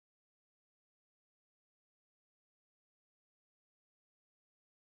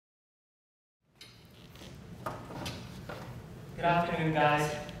Good afternoon,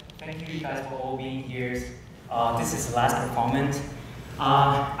 guys. Thank you guys for all being here. This is the last performance.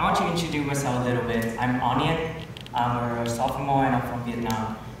 I want to introduce myself a little bit. I'm Onion. I'm a sophomore and I'm from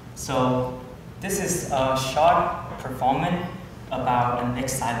Vietnam. So this is a short performance about an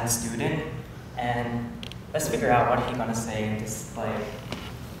ex-silent student, and let's figure out what he's gonna say in this play.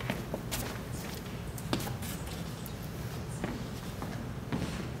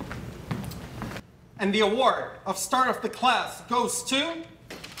 And the award of start of the class goes to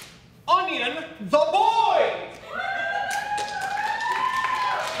Onion the Boy!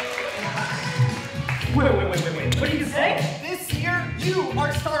 Wait, what did you say? This year, you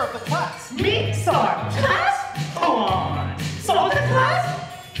are star of the class. Me? Star? Class? Come on. Star of the class?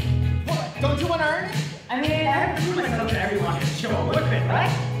 What, don't you want to earn it? I mean, I have to prove myself to everyone in the show. Look at it,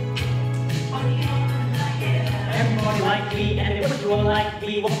 right? Everybody like me, and they wish you all like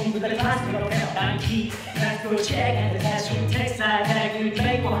me. Walking through the class, we don't have 90. That's go check, and the classroom text I had you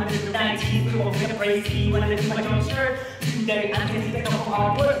make 190. We won't get crazy when I do my own shirt. Today, I'm getting the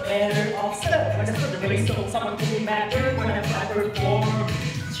hard work better off stuff. When I start the race, so someone can be back when I try to perform.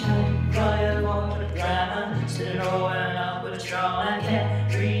 Trying along with the drama, sitting rolling up with a straw and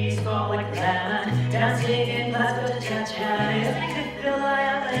can't breathe, fall like a lemon. Dancing in class with a cha-cha, it's making me feel like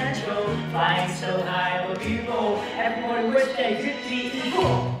I'm an angel. Flying so high over people, everybody wish they could be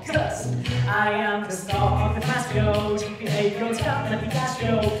equal. Cause I am the star of the class show, GPA goes up like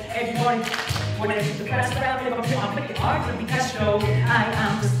Picasso. Everybody, when I do the fast rap, I'm making art like Picasso. I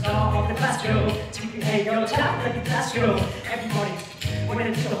am the star of the class show, GPA goes up like Picasso. Everybody, when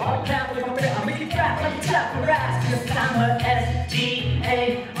I do the hard rap, I'm making rap like a tap for ass. Cause I'm a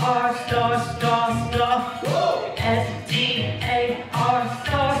S-T-A-R star. Woo! S-T-A-R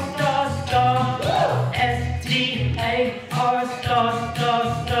star. S-T-A-R star.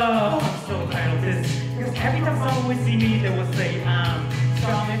 I'm so proud of this. Because every time someone would see me, they would say I'm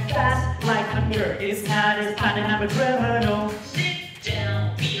strong and fast like thunder. It's not as bad and I'm a criminal. Sit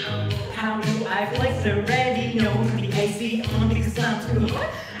down, be humble. How do I flex already? No, the AC only because I'm too hot.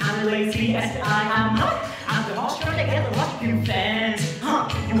 I'm lazy as I am hot. I'm the hot shirt that get a lot of you fans.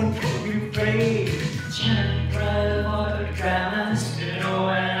 You won't ever be afraid. General or the drama, stood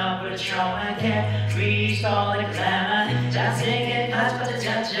when up with a trauma. Can't reach all like a glamour. Dancing in class, but the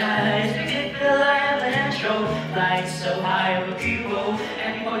cha-cha is making me feel like I'm an intro. Flying so high over people,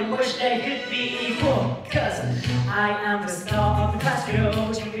 everybody wish they could be equal. Cause I am the star of the class show,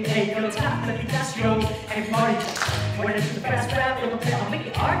 GPA goes top like Picasso. Everybody, when I do the fast rap, I'll make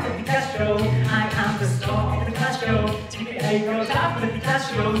it art like Picasso. I am the star of the class show, GPA goes top like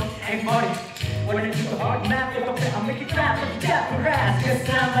Picasso. Everybody, when I do the hard math, I'll make it rap like a tap for ass. Cause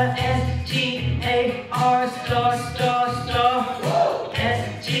I'm a S-T-A-R star.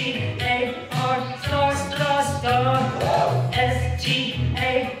 S-T-A-R star.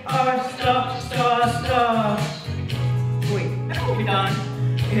 S-T-A-R star. Wait, that will be done.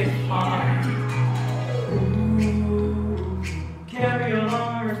 It's fine. Carry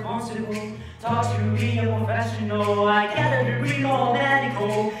along responsible. Talk to me a professional. I got a degree on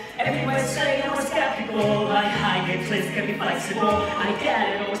medical. Everybody say I'm skeptical. Like high grade place can be flexible. I get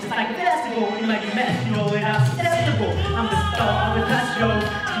it, always like a festival. You like a mess, you know it, I'm susceptible. I'm the star of the class show.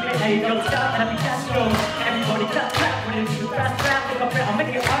 GPA goes up like Picasso. Everybody clap when it's the fast rap. I'll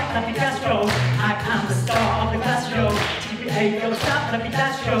make it art like Picasso. I am the star of the class show. GPA goes up like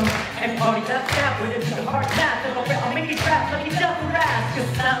Picasso. Everybody clap when it's the hard math. I'll make it rap like a tap for ass.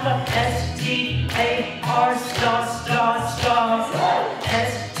 Cause I'm a S-T-A-R star.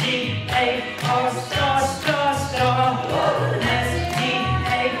 S-T-A-R star. S-T-A-R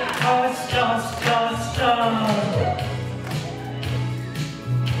star.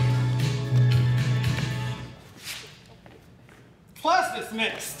 Class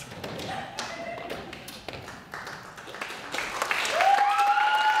dismissed.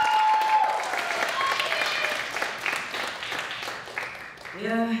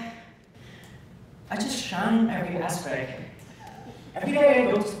 Yeah, I just shine every aspect. Every day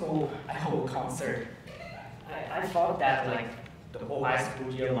I go to school, I hold a concert. I thought that like the whole high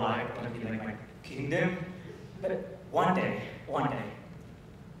school year life was gonna be like my kingdom. But one day,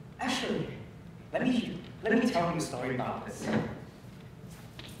 actually, let me tell you a story about this.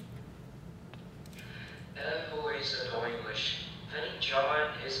 Boys adore English, finding joy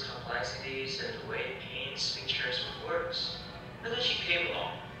in his complexities and the way it paints pictures with words. And then she came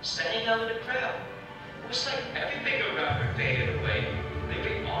along, standing out in the crowd. It was like every bigger rapper faded away,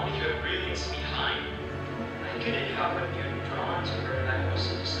 leaving only her brilliance behind. I couldn't help but feel drawn to her like was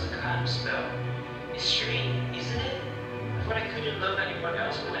some kind of spell. It's strange, isn't it? I thought I couldn't love anyone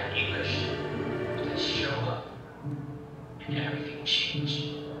else but like English. But then show up. and everything will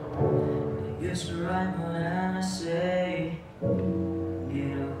change. I used to write more than I say. You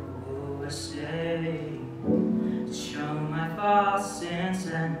know who I say. To show my thoughts in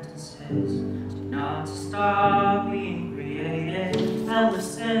sentences. Not to stop being creative.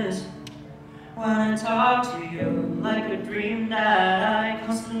 Alice says, when I talk to you like a dream that I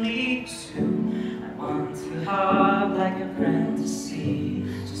constantly pursue, I want to hug like a fantasy.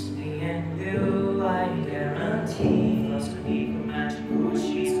 Just me and you, I guarantee. Lost to me for magical,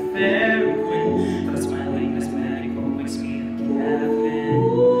 she's a fairy queen. Her smiling is magical, makes me like heaven.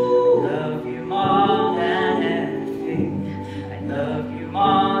 I love you more than everything. I love you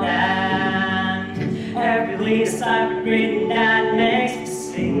more than every least I've written that makes me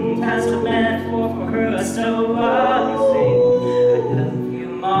sing. That's a metaphor for her, so obviously. I love you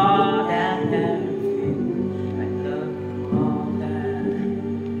more than everything. I love you more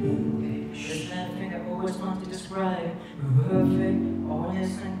than. There's nothing I always want to describe. You're perfect,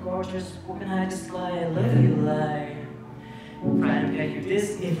 honest and gorgeous. What can I just lie? I love you like. Try to get you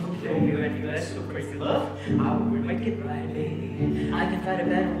Disney will kill you and you are so crazy love. I will make it right, baby. I can fight a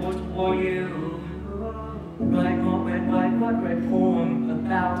better war for you. Write more red poem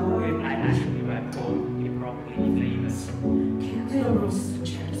about poem. I actually write poem. You're probably famous. Can't little roses and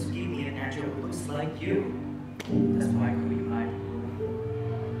chance give me an angel who looks like you. That's why I call you my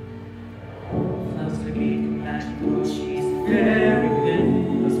loves to be magical. She's very good.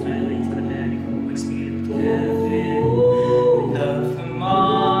 Her smiling to the magical makes me look heaven. Love you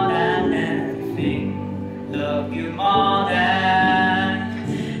more than everything. Love you more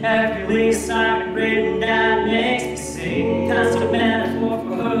than every least I've written that makes me sing. That's a metaphor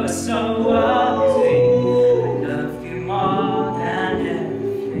for her, so obviously. I love you more than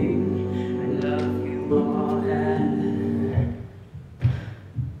everything. I love you more than.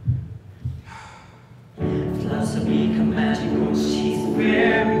 Flowers have become magical. She's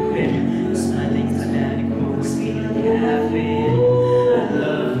very quick. Her smiling's magical. Makes me like heaven. I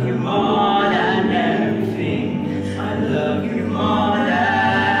love you more than everything. I love you more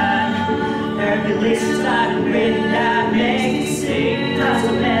than every least I've written that makes me sing. That's a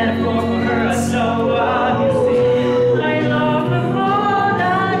metaphor for her, so obviously. I love her more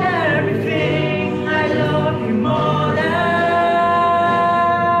than everything. I love you more than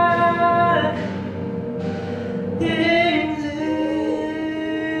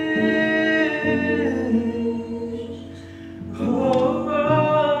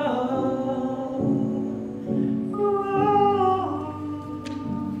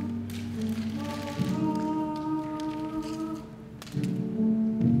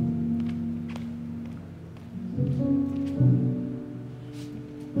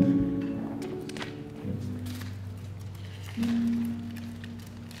English.